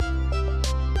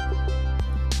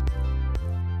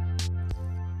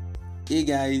Hey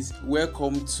guys,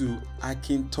 welcome to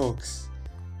Akin Talks.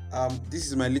 This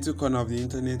is my little corner of the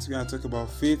internet where I talk about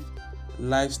faith,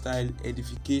 lifestyle,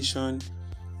 edification,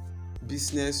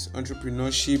 business,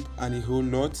 entrepreneurship, and a whole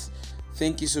lot.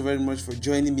 Thank you so very much for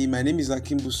joining me. My name is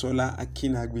Akin Busola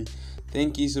Akinagbe.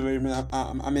 Thank you so very much.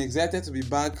 I'm excited to be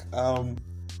back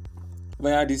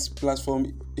via this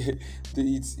platform.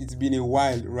 It's been a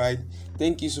while, right?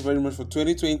 Thank you so very much for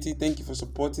 2020. Thank you for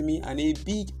supporting me, and a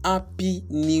big happy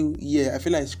new year. I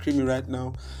feel like screaming right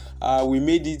now. We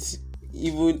made it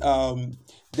even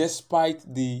despite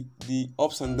the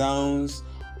ups and downs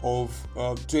of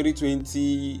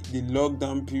 2020, the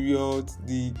lockdown period,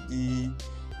 the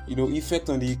effect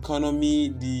on the economy,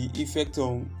 the effect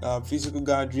on physical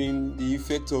gathering, the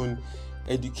effect on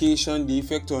education, the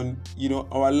effect on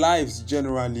our lives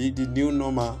generally, the new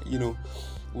normal.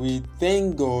 We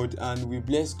thank God and we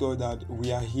bless God that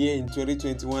we are here in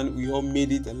 2021. We all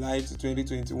made it alive to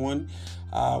 2021.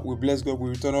 We bless God.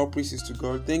 We return all praises to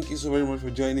God. Thank you so very much for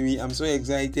joining me. I'm so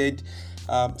excited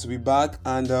to be back,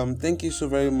 and thank you so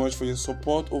very much for your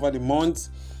support over the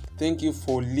months. Thank you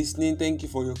for listening. Thank you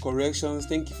for your corrections.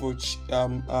 Thank you for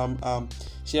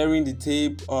sharing the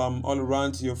tape all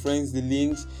around to your friends, the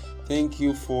links. Thank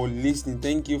you for listening.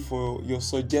 Thank you for your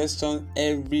suggestions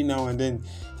every now and then.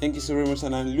 Thank you so very much,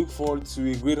 and I look forward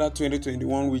to a greater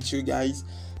 2021 with you guys.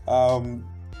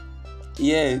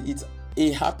 It's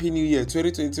a happy new year.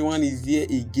 2021 is here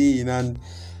again, and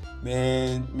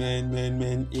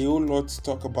man, a whole lot to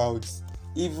talk about.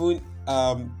 Even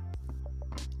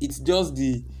it's just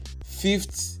the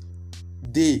 5th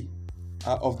day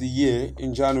of the year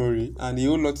in January, and a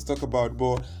whole lot to talk about,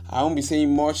 but I won't be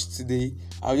saying much today.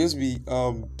 I'll just be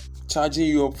charging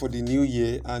you up for the new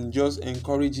year and just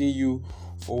encouraging you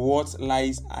for what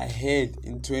lies ahead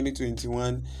in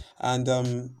 2021, and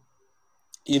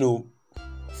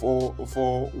for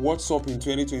what's up in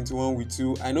 2021 with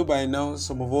you. I know by now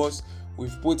some of us,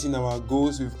 we've put in our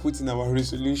goals, we've put in our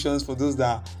resolutions. For those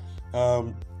that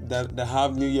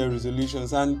have New Year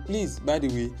resolutions, and please, by the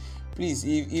way, please,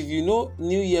 if you know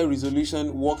New Year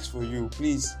resolution works for you,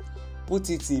 please put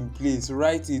it in place.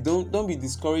 Write it. Don't be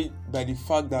discouraged by the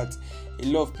fact that a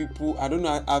lot of people, I don't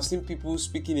know, I've seen people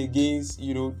speaking against,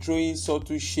 throwing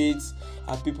subtle shades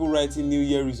at people writing New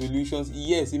Year resolutions.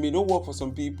 Yes, it may not work for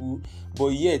some people, but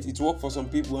yet it works for some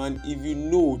people. And if you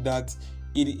know that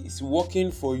it is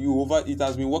working for you, it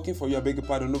has been working for you, I beg your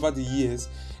pardon, over the years,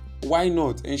 why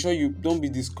not? Ensure you don't be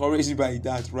discouraged by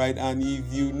that, right? And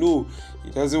if you know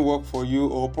it doesn't work for you,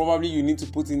 or probably you need to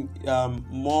put in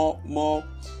more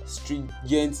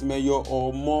stringent measure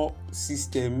or more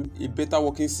system, a better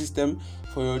working system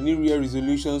for your New Year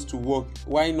resolutions to work,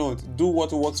 why not? Do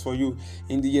what works for you.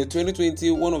 In the year 2020,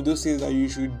 one of those things that you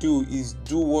should do is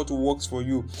do what works for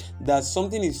you. That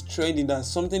something is trending, that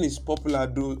something is popular,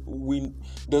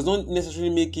 does not necessarily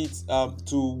make it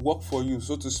to work for you,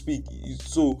 so to speak.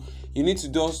 So you need to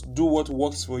just do what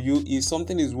works for you. If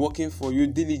something is working for you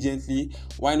diligently,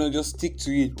 why not just stick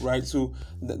to it, right? So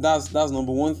that's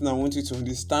number one thing I want you to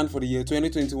understand for the year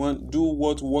 2021. Do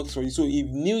what works for you. So if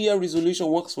New Year resolution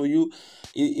works for you,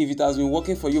 if it has been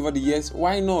working for you over the years,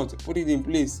 why not put it in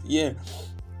place? Yeah.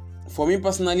 For me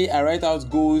personally, I write out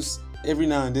goals every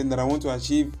now and then that I want to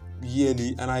achieve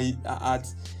yearly, and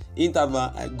at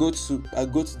interval I go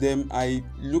to them. I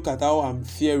look at how I'm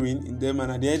faring in them,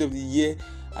 and at the end of the year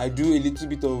I do a little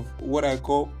bit of what I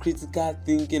call critical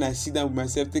thinking. I sit down with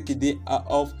myself, take a day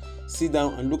off, sit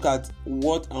down and look at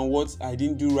what I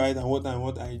didn't do right and what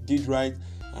I did right,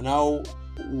 and how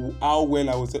well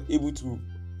I was able to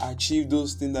achieve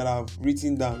those things that I've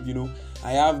written down.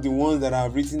 I have the ones that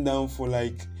I've written down for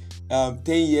like 10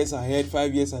 years ahead,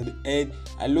 5 years ahead.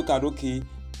 I look at, okay,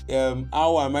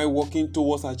 how am I working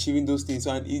towards achieving those things?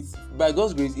 And it's by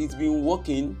God's grace, it's been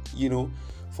working,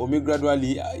 for me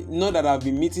gradually. Not that I've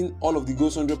been meeting all of the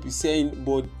goals 100%,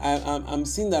 but I'm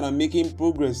seeing that I'm making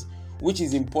progress, which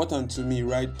is important to me,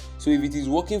 right? So if it is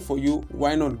working for you,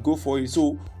 why not go for it?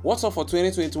 So what's up for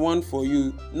 2021 for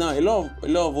you? Now, a lot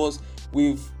of us,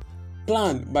 we've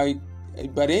planned by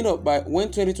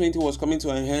when 2020 was coming to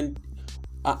an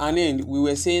end, we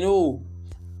were saying, oh,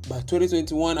 by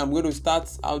 2021 I'm going to start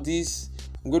out this,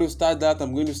 I'm going to start that,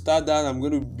 I'm going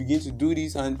to begin to do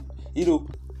this, and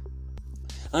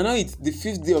now it's the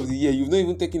 5th day of the year. You've not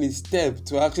even taken a step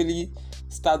to actually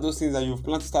start those things that you've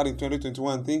planned to start in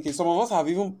 2021. Thinking some of us have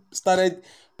even started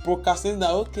procrastinating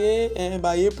that, okay,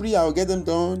 by April I'll get them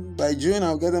done, by June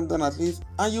I'll get them done at least,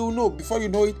 and before you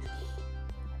know it,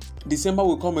 December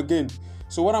will come again.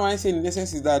 So what am I saying in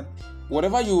essence is that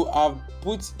whatever you have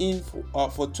put in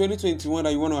for 2021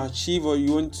 that you want to achieve or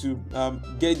you want to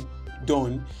get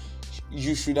done,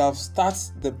 you should have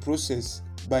started the process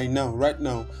by now. Right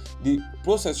now, the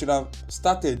process should have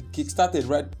kick-started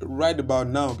right about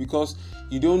now, because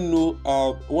you don't know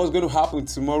what's going to happen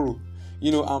tomorrow.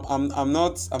 I'm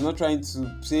not trying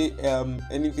to say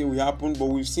anything will happen, but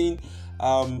we've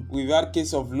had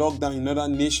case of lockdown in other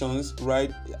nations,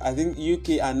 right? I think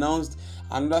UK announced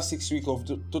another 6 weeks of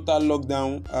total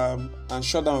lockdown and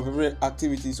shutdown of every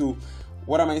activity. So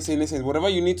what am I saying? Listen, whatever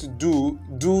you need to do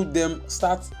them.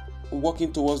 Start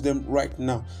working towards them right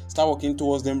now.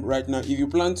 If you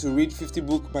plan to read 50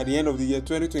 books by the end of the year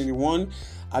 2021,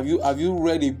 have you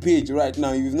read a page right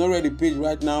now? If you've not read a page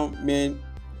right now, man,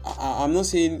 I'm not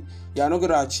saying you are not going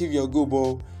to achieve your goal,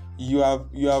 but you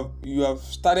have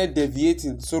started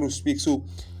deviating, so to speak. So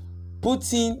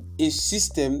put in a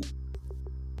system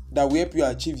that will help you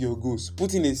achieve your goals. For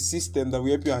the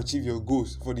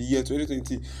year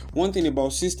 2020. One thing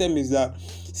about system is that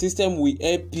system will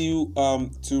help you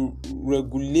to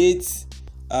regulate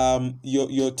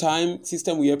your time.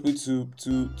 System will help you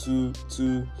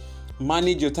to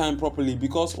manage your time properly,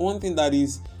 because one thing that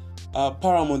is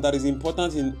paramount, that is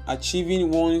important in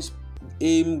achieving one's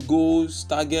aim, goals,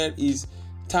 target is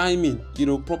timing.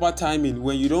 Proper timing.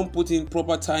 When you don't put in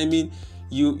proper timing,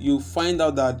 you find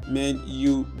out that, man,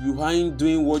 you aren't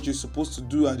doing what you're supposed to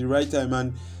do at the right time,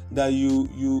 and that you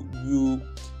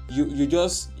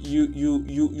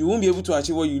won't be able to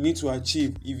achieve what you need to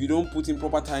achieve if you don't put in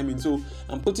proper timing. So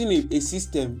I'm putting a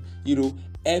system,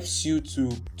 helps you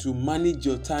to manage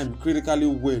your time critically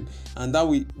well, and that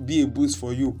will be a boost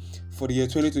for you for the year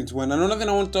 2021. Another thing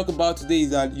I want to talk about today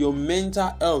is that your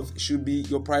mental health should be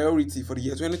your priority for the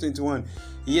year 2021.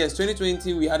 Yes,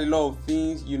 2020 we had a lot of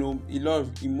things, a lot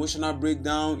of emotional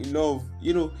breakdown, a lot of,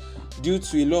 due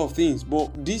to a lot of things.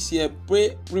 But this year,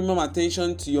 pay premium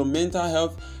attention to your mental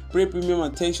health, pay premium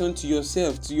attention to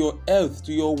yourself, to your health,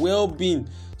 to your well-being,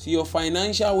 to your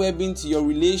financial well-being, to your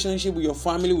relationship with your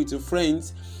family, with your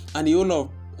friends, and a whole lot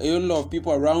of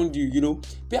people around you.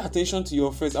 Pay attention to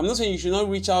your friends. I'm not saying you should not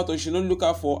reach out or you should not look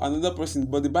out for another person,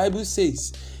 but the Bible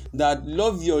says that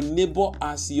love your neighbor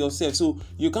as yourself. So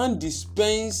you can't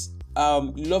dispense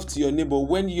love to your neighbor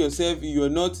when you yourself you're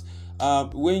not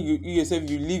when you yourself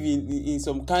you live in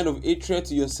some kind of hatred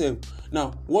to yourself.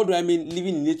 Now, what do I mean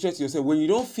living in hatred to yourself? When you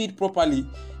don't feed properly,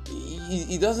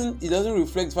 it doesn't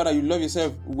reflect the fact that you love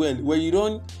yourself well.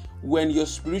 When your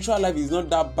spiritual life is not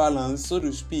that balanced, so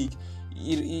to speak,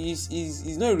 it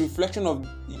is not a reflection of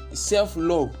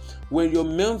self-love. When your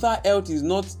mental health is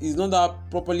not that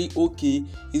properly okay,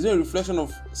 it's not a reflection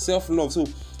of self-love. So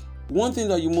one thing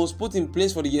that you must put in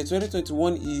place for the year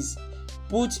 2021 is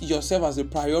put yourself as a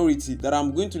priority, that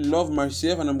I'm going to love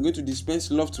myself and I'm going to dispense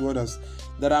love to others,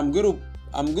 that I'm going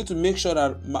to make sure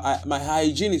that my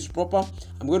hygiene is proper.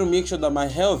 I'm going to make sure that my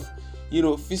health,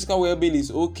 physical well-being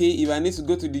is okay. If I need to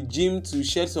go to the gym to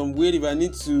shed some weight, if I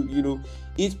need to,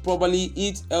 eat properly,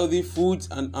 eat healthy foods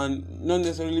and not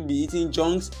necessarily be eating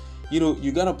junks,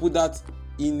 you gotta put that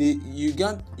in you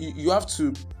have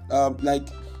to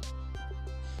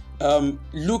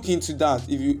look into that.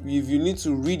 If you need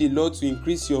to read a lot to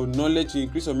increase your knowledge, to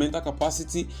increase your mental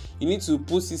capacity, you need to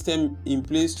put system in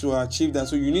place to achieve that.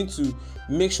 So you need to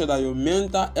make sure that your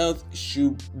mental health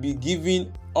should be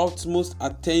given utmost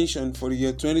attention for the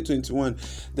year 2021.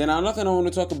 Then another thing I want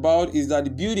to talk about is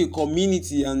that build a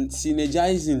community and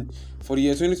synergizing for the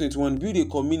year 2021. Build a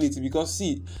community, because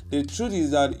see, the truth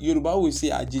is that Yoruba will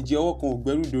say àjèjì ọwọ́ kan ò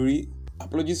gbẹ́rù dórí.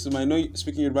 Apologies to my not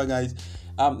speaking Yoruba guys.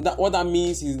 What that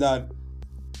means is that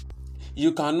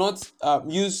you cannot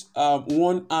use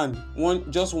one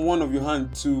of your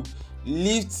hand to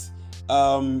lift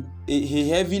a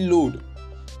heavy load,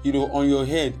 on your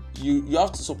head. You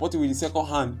have to support it with the second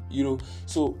hand,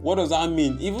 So what does that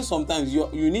mean? Even sometimes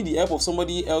you need the help of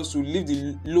somebody else to lift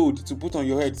the load to put on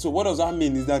your head. So what does that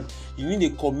mean is that you need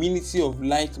a community of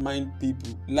like-minded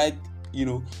people,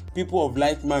 people of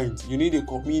like mind. You need a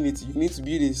community. You need to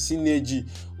build a synergy.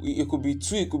 It could be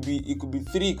 2, it could be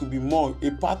 3, it could be more.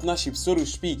 A partnership, so to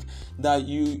speak, that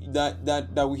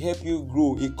will help you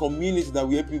grow. A community that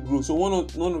will help you grow. So one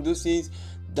of those things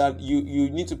that you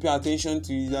need to pay attention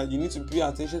to is that you need to pay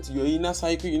attention to your inner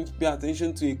cycle. You need to pay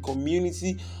attention to a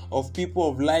community of people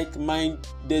of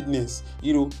like-mindedness,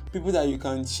 people that you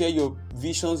can share your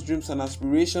visions, dreams and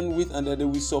aspirations with, and that they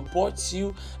will support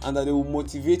you, and that they will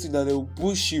motivate you, that they will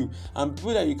push you, and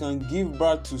people that you can give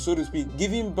back to, so to speak.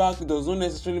 Giving back does not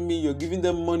necessarily mean you're giving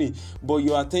them money, but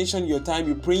your attention, your time,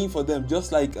 you're praying for them.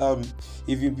 Just like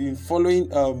if you've been following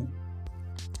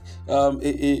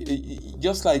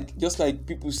just like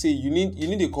people say, you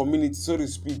need a community, so to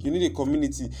speak. You need a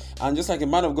community, and just like a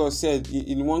man of God said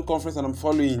in one conference that I'm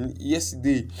following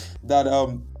yesterday, that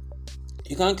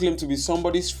You can't claim to be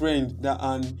somebody's friend that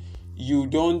and you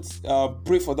don't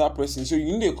pray for that person. So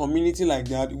you need a community like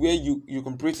that where you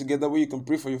can pray together, where you can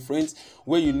pray for your friends,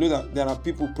 where you know that there are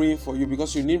people praying for you,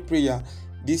 because you need prayer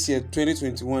this year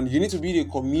 2021. You need to be a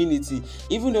community.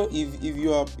 Even though if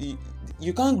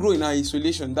you can't grow in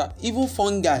isolation, that even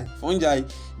fungi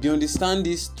they understand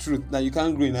this truth that you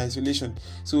can't grow in isolation.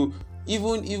 So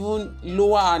even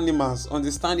lower animals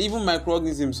understand, even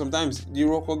microorganisms sometimes they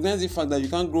recognize the fact that you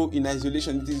can't grow in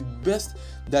isolation. It is best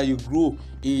that you grow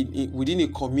in within a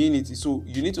community. So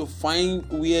you need to find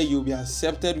where you'll be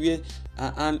accepted, where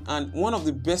and one of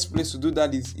the best places to do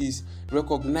that is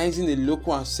recognizing a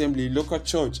local assembly, a local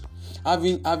church,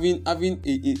 having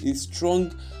a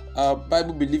strong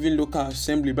Bible believing local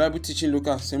assembly, Bible teaching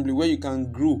local assembly where you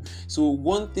can grow. So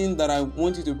one thing that I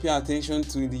want you to pay attention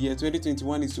to in the year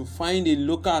 2021 is to find a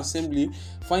local assembly,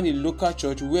 find a local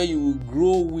church where you will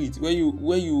grow with, where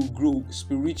you grow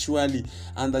spiritually,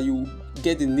 and that you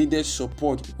get the needed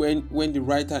support when the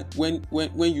right time,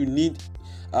 when you need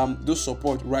those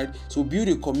support, right? So build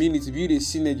a community, build a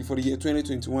synergy for the year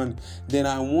 2021. Then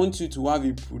I want you to have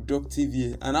a productive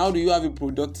year. And how do you have a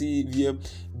productive year?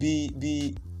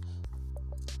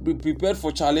 Be prepared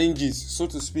for challenges, so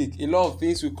to speak. A lot of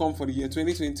things will come for the year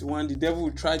 2021. The devil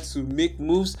will try to make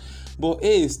moves, but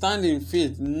hey, stand in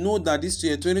faith. Know that this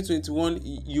year 2021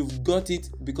 you've got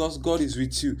it because God is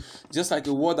with you. Just like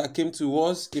a word that came to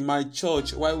us in my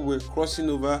church while we were crossing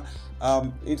over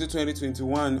into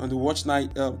 2021 on the watch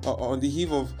night, on the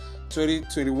eve of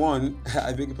 2021.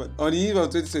 I beg your pardon. On the eve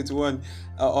of 2021,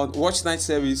 on watch night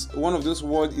service, one of those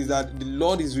words is that the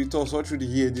Lord is with us all through the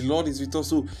year. The Lord is with us.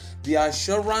 So the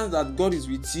assurance that God is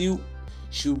with you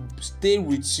should stay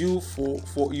with you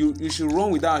for you. You should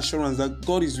run with that assurance that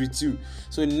God is with you.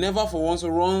 So never for once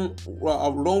run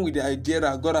with the idea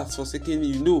that God has forsaken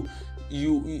you.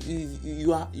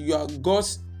 You are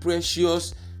God's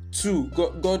precious too.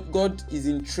 God is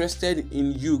interested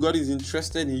in you. God is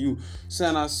interested in you. So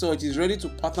and as such, He's ready to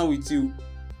partner with you.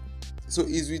 So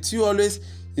He's with you always.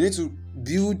 You need to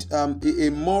build a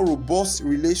more robust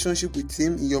relationship with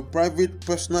Him in your private,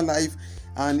 personal life,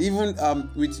 and even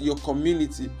with your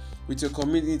community.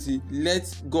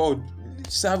 Let God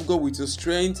serve God with your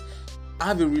strength.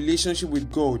 Have a relationship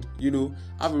with God,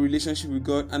 have a relationship with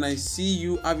God, and I see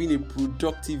you having a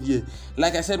productive year.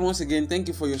 Like I said, once again, thank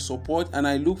you for your support, and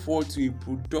I look forward to a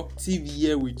productive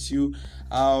year with you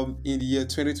in the year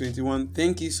 2021.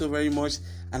 Thank you so very much,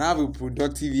 and have a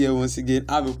productive year once again.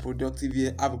 Have a productive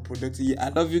year. I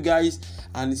love you guys,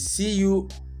 and see you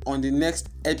on the next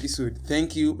episode.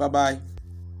 Thank you. Bye-bye.